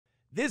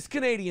This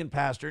Canadian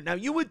pastor, now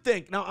you would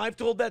think, now I've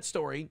told that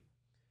story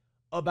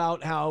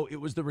about how it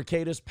was the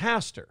Rekietas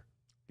pastor.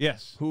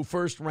 Yes. Who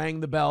first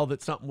rang the bell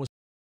that something was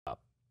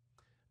up,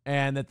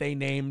 and that they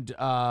named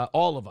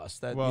all of us.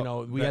 That,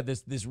 we had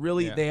this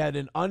really, they had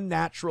an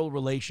unnatural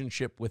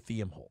relationship with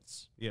the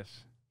Imholtes.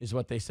 Yes. Is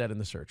what they said in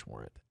the search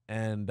warrant.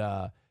 And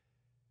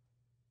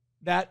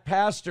that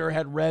pastor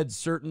had read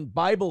certain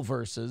Bible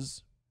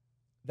verses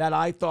that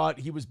I thought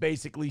he was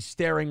basically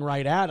staring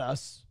right at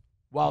us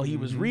while he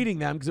was reading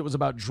them, because it was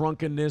about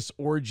drunkenness,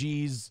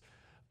 orgies,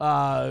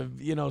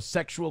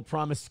 sexual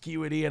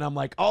promiscuity. And I'm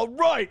like, all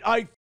right,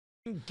 I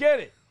get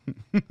it.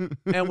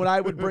 And when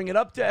I would bring it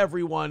up to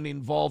everyone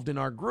involved in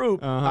our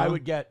group, I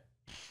would get,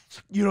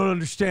 you don't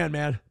understand,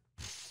 man.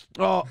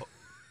 Oh,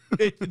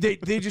 they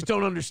just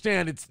don't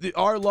understand. It's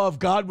our love.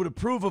 God would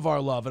approve of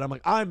our love. And I'm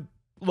like,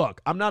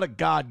 look, I'm not a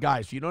God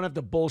guy, so you don't have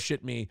to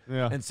bullshit me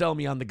and sell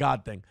me on the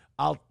God thing.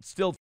 I'll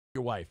still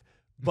your wife.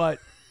 But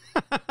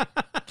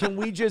can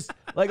we just,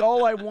 like,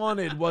 all I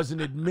wanted was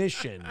an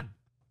admission.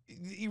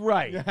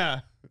 Right. Yeah.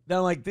 Then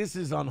I'm like, this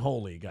is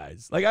unholy,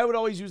 guys. Like, I would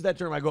always use that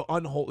term. I go,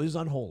 unholy. This is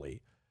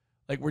unholy.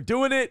 Like, we're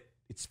doing it.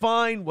 It's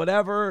fine.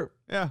 Whatever.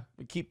 Yeah.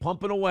 We keep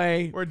pumping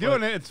away. We're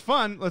doing it. It's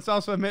fun. Let's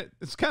also admit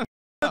it's kind of.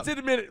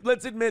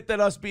 Let's admit that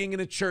us being in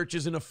a church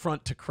is an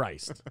affront to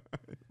Christ.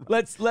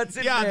 Let's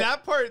admit. Yeah,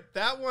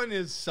 that one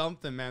is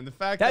something, man. The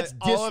fact that's that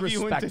all of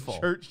you went to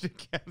disrespectful. church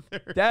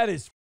together. That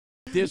is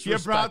disrespectful. You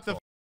brought the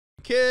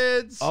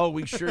kids. Oh,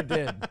 we sure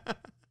did.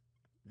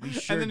 We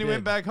sure And then did. you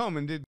went back home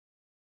and did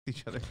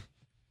each other.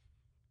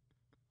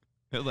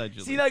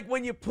 Allegedly. See, like,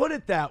 when you put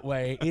it that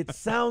way, it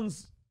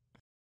sounds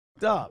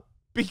up.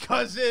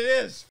 Because it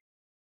is.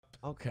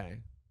 Okay.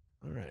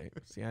 All right.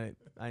 See, I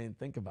didn't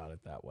think about it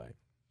that way.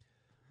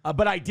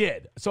 But I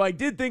did. So I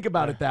did think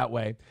about it that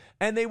way.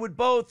 And they would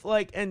both,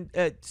 like, and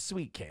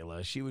sweet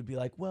Kayla, she would be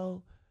like,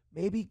 well,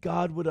 maybe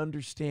God would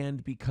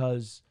understand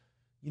because,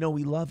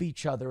 we love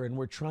each other and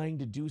we're trying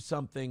to do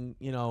something,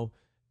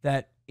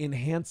 that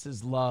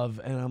enhances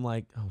love. And I'm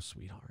like, oh,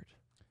 sweetheart.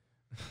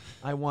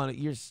 I want it.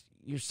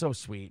 You're so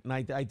sweet, and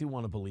I do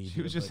want to believe you.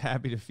 She was just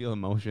happy to feel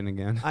emotion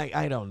again.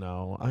 I don't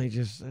know. I'm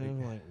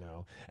like,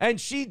 no. And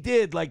she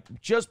did,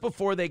 like, just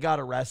before they got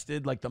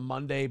arrested, like the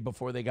Monday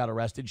before they got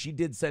arrested, she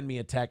did send me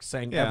a text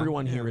saying,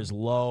 everyone here is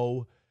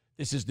low.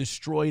 This has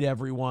destroyed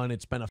everyone.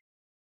 It's been a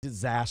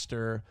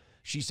disaster.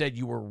 She said,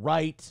 you were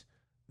right.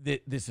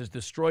 This has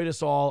destroyed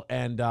us all.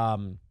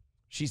 And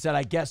she said,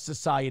 I guess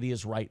society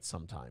is right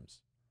sometimes,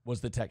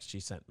 was the text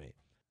she sent me.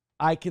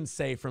 I can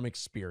say from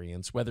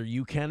experience, whether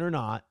you can or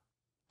not,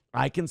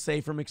 I can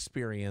say from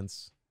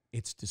experience,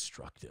 it's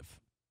destructive.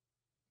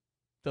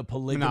 The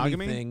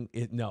polygamy thing,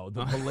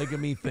 the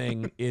polygamy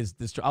thing is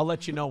destructive. I'll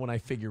let you know when I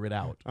figure it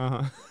out.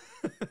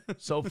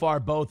 So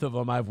far, both of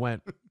them, I've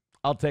went,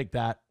 I'll take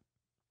that.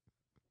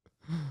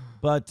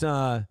 But,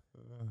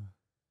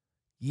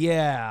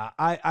 yeah,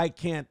 I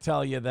can't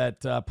tell you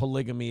that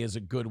polygamy is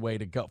a good way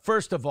to go.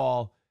 First of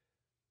all,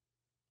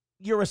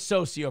 you're a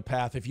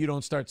sociopath if you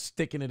don't start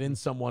sticking it in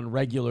someone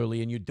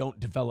regularly and you don't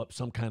develop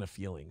some kind of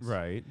feelings.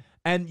 Right.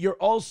 And you're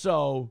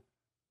also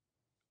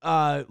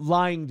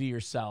lying to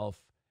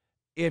yourself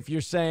if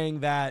you're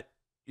saying that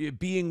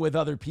being with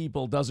other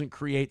people doesn't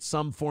create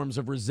some forms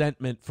of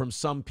resentment from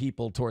some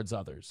people towards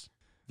others.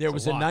 There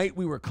was a night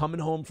we were coming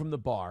home from the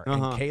bar,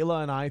 and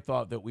Kayla and I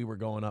thought that we were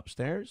going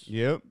upstairs.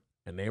 Yep.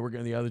 And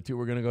the other two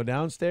were going to go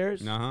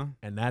downstairs.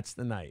 And that's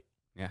the night.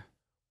 Yeah.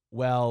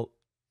 Well,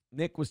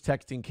 Nick was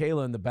texting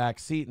Kayla in the back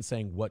seat and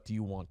saying, what do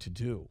you want to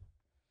do?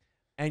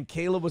 And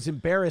Kayla was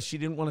embarrassed. She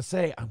didn't want to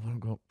say, I want to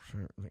go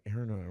upstairs. Like,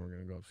 Aaron and I were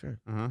going to go upstairs.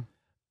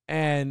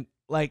 And,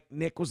 like,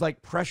 Nick was,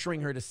 like,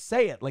 pressuring her to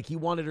say it. Like, he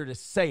wanted her to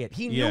say it.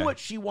 He knew what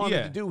she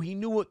wanted to do. He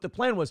knew what the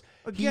plan was.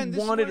 Again, he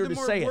wanted her to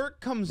say work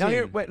comes now,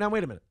 in. Wait a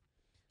minute.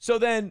 So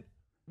then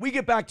we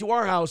get back to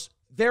our house.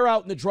 They're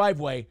out in the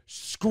driveway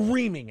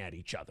screaming at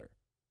each other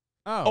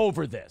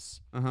over this.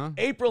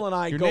 April and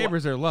I Your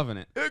neighbors are loving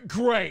it.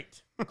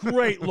 Great.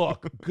 Great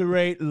look.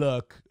 Great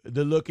look.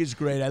 The look is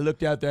great. I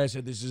looked out there. I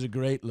said, this is a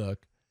great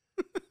look.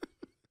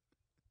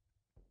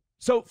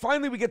 So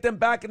finally we get them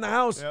back in the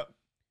house. Yep.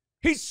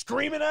 He's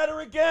screaming at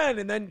her again.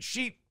 And then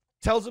she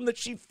tells him that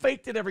she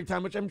faked it every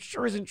time, which I'm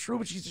sure isn't true,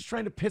 but she's just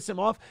trying to piss him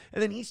off.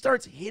 And then he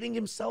starts hitting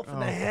himself in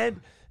the head.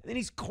 And then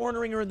he's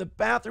cornering her in the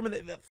bathroom.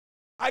 And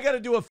I got to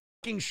do a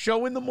fucking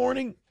show in the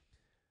morning.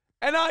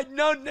 And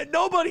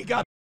nobody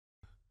got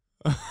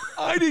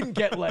I didn't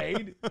get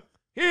laid.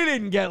 He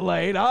didn't get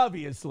laid,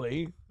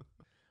 obviously.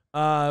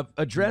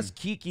 Address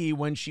Kiki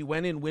when she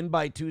went in Win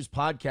by Two's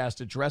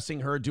podcast,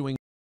 addressing her doing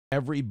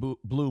every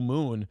blue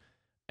moon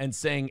and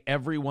saying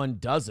everyone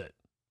does it.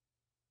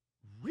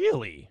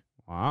 Really?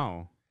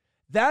 Wow.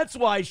 That's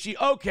why she,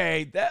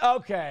 okay.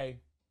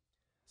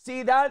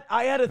 See, that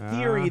I had a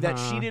theory that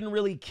she didn't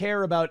really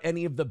care about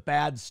any of the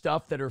bad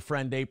stuff that her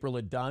friend April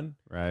had done.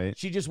 Right.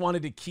 She just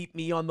wanted to keep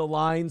me on the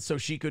line so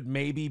she could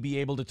maybe be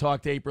able to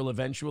talk to April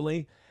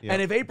eventually. Yep.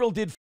 And if April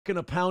did fucking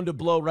a pound of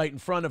blow right in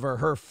front of her,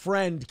 her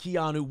friend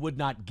Keanu would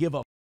not give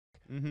a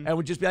and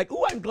would just be like,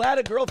 "Ooh, I'm glad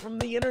a girl from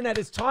the internet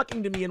is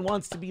talking to me and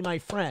wants to be my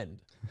friend,"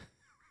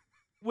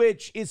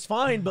 which is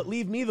fine, but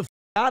leave me the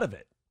out of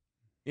it.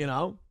 You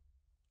know,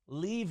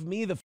 leave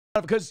me the out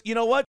of it, because you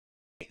know what?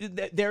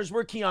 There's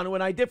where Keanu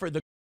and I differ.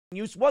 The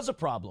use was a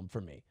problem for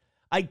me.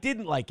 I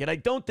didn't like it. I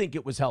don't think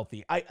it was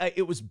healthy.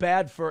 It was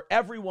bad for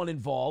everyone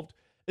involved,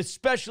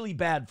 especially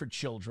bad for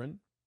children.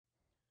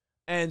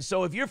 And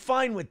so if you're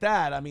fine with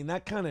that, I mean,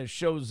 that kind of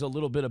shows a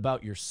little bit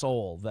about your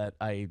soul that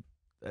I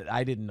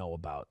didn't know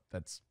about.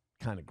 That's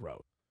kind of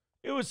gross.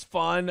 It was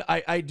fun.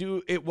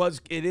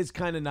 It is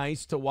kind of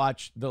nice to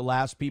watch the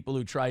last people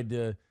who tried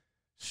to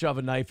shove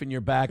a knife in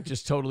your back,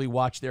 just totally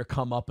watch their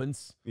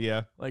comeuppance.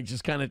 Yeah. Like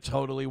just kind of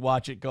totally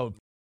watch it go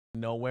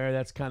nowhere.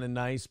 That's kind of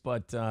nice.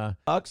 But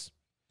Ux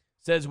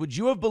says, would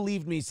you have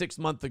believed me 6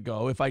 months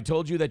ago if I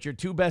told you that your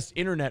two best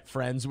internet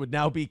friends would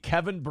now be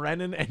Kevin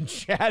Brennan and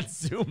Chad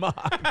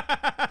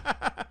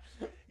Zumock?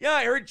 Yeah,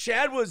 I heard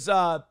Chad was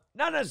not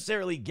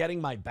necessarily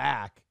getting my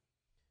back,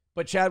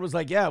 but Chad was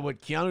like, yeah,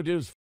 what Keanu did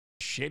was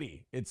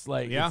shitty. It's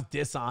like, it's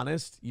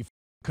dishonest. You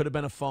could have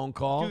been a phone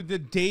call. Dude, the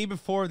day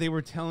before they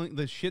were telling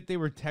the shit they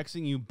were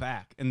texting you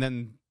back, and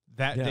then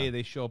that day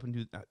they show up and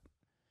do that.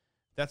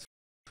 That's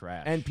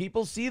trash. And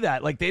people see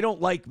that. Like, they don't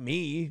like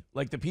me.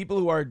 Like, the people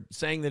who are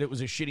saying that it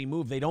was a shitty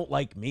move, they don't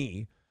like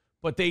me.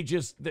 But they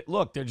just,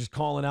 look, they're just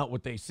calling out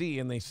what they see,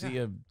 and they see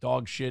a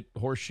dog shit,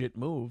 horse shit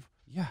move.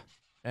 Yeah.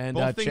 And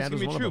both things Chad can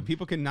was be one true. of them.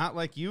 People can not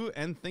like you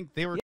and think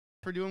they were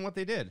for doing what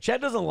they did.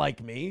 Chad doesn't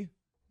like me.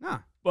 Nah.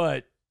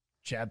 But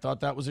Chad thought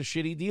that was a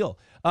shitty deal.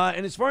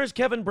 And as far as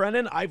Kevin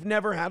Brennan, I've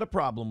never had a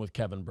problem with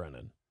Kevin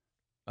Brennan.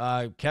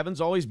 Kevin's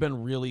always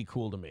been really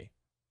cool to me.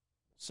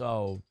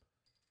 So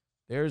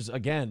there's,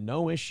 again,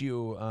 no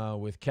issue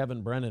with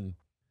Kevin Brennan.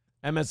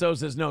 MSO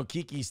says, no,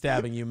 Kiki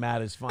stabbing you,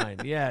 Matt, is fine.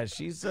 Yeah,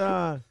 she's,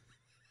 well,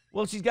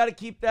 she's got to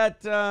keep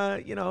that,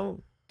 got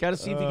to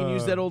see if you can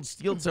use that old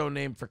steel toe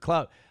name for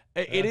clout.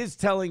 It is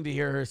telling to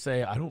hear her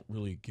say, I don't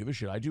really give a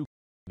shit. I do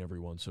every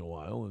once in a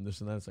while and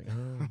this and that. It's like,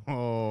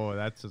 oh,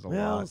 that's just a lot.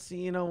 Well, see,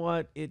 you know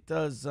what? It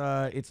does.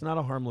 It's not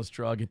a harmless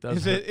drug. It does.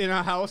 Is it in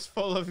a house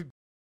full of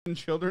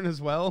children as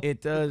well?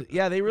 It does.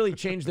 Yeah, they really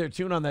changed their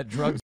tune on that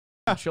drugs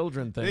and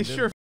children thing. They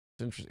sure.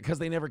 Because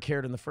they never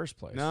cared in the first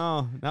place.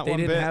 No, not they one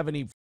bit. They didn't have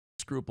any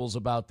scruples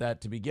about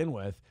that to begin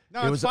with.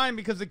 No, it's fine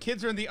because the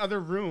kids are in the other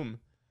room.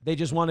 They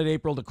just wanted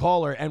April to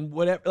call her and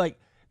whatever. Like,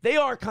 they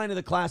are kind of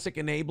the classic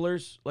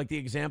enablers, like the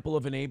example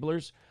of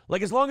enablers.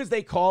 Like, as long as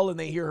they call and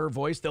they hear her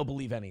voice, they'll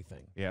believe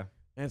anything. Yeah.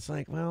 And it's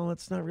like, well,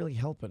 it's not really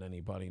helping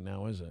anybody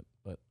now, is it?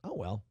 But, oh,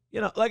 well.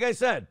 You know, like I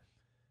said,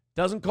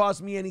 doesn't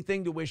cost me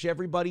anything to wish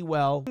everybody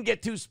well. Don't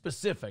get too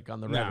specific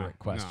on the rhetoric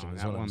question,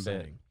 is what I'm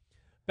saying.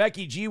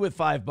 Becky G with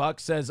 $5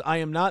 says, I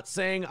am not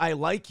saying I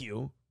like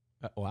you.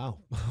 Wow.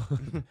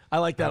 I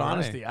like that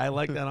honesty. I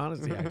like that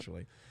honesty,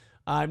 actually.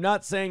 I'm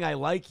not saying I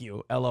like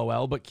you,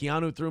 LOL, but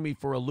Keanu threw me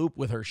for a loop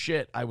with her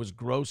shit. I was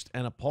grossed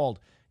and appalled.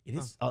 It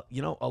is, a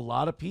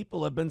lot of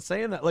people have been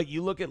saying that. Like,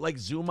 you look at, like,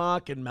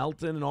 Zumock and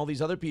Melton and all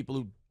these other people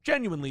who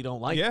genuinely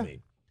don't like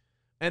me.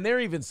 And they're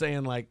even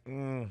saying, like,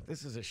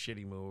 this is a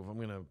shitty move. I'm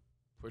going to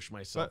push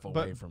myself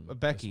away from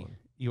Becky,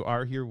 you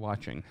are here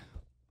watching.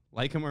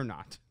 Like him or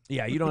not.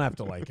 Yeah, you don't have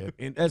to like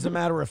it. As a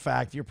matter of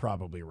fact, you're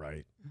probably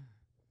right.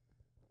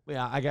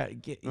 Yeah, I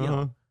got, you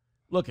know,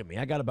 look at me.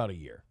 I got about a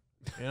year,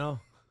 you know?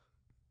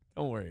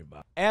 Don't worry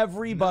about it.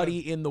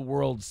 Everybody in the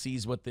world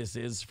sees what this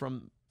is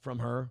from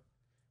her.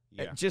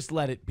 Yeah. Just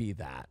let it be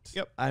that.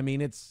 Yep. I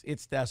mean, it's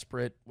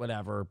desperate,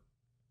 whatever.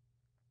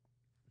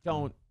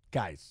 Don't,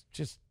 guys,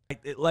 just,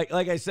 like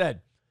I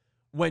said,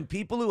 when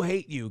people who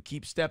hate you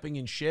keep stepping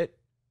in shit,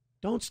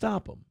 don't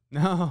stop them.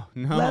 No.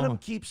 Let them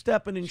keep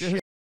stepping in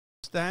shit.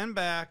 Stand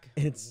back.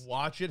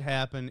 Watch it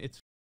happen. It's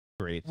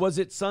great. Was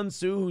it Sun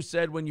Tzu who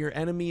said, when your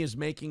enemy is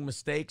making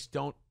mistakes,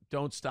 don't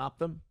stop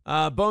them?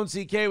 Bone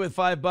CK with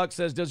 $5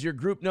 says, does your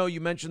group know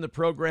you mentioned the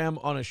program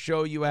on a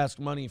show you ask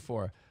money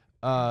for?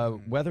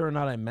 Whether or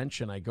not I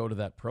mention I go to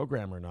that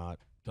program or not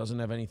doesn't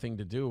have anything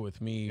to do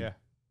with me. Yeah.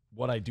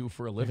 What I do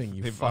for a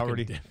living. They've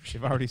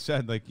already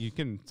said, like, you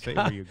can say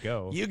where you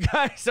go. You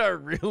guys are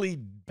really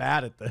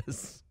bad at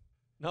this.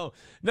 No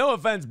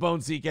offense, Bone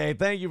CK.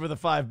 Thank you for the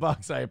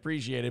 $5. I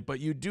appreciate it. But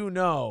you do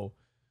know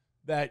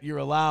that you're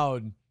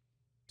allowed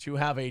to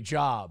have a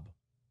job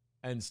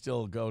and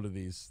still go to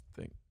these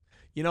things.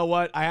 You know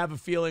what? I have a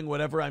feeling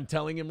whatever I'm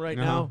telling him right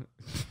now.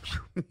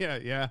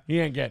 Yeah. He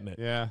ain't getting it.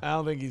 Yeah. I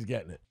don't think he's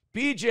getting it.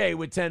 BJ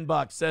with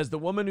 $10 says the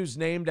woman who's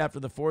named after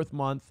the 4th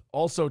month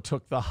also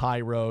took the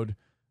high road,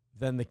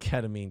 then the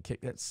ketamine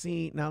kick.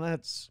 See, now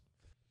that's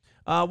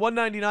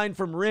 $199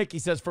 from Rick. He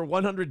says, for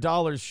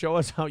 $100, show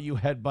us how you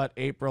headbutt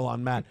April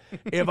on Matt.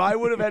 If I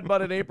would have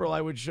headbutted April,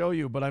 I would show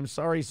you, but I'm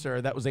sorry,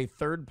 sir. That was a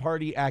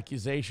third-party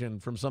accusation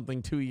from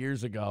something 2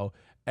 years ago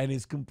and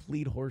is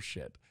complete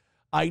horseshit.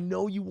 I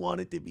know you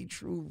want it to be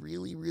true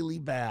really, really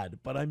bad,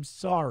 but I'm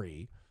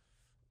sorry.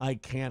 I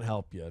can't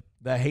help you.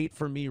 The hate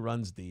for me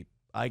runs deep.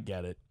 I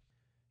get it.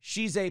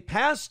 She's a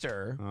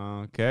pastor.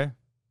 Okay.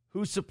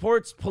 who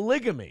supports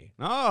polygamy.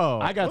 Oh,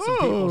 I got some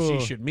people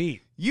she should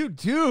meet. You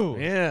do?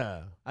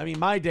 Yeah. I mean,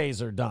 my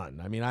days are done.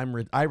 I mean, I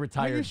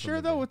retired. Are you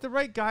sure though, with the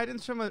right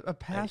guidance from a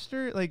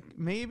pastor, like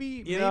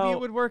maybe know, it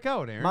would work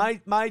out,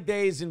 Aaron? My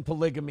days in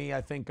polygamy,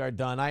 I think, are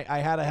done. I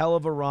had a hell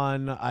of a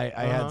run. I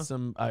had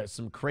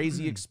some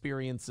crazy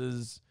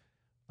experiences.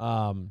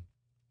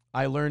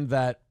 I learned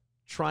that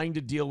trying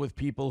to deal with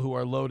people who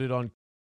are loaded on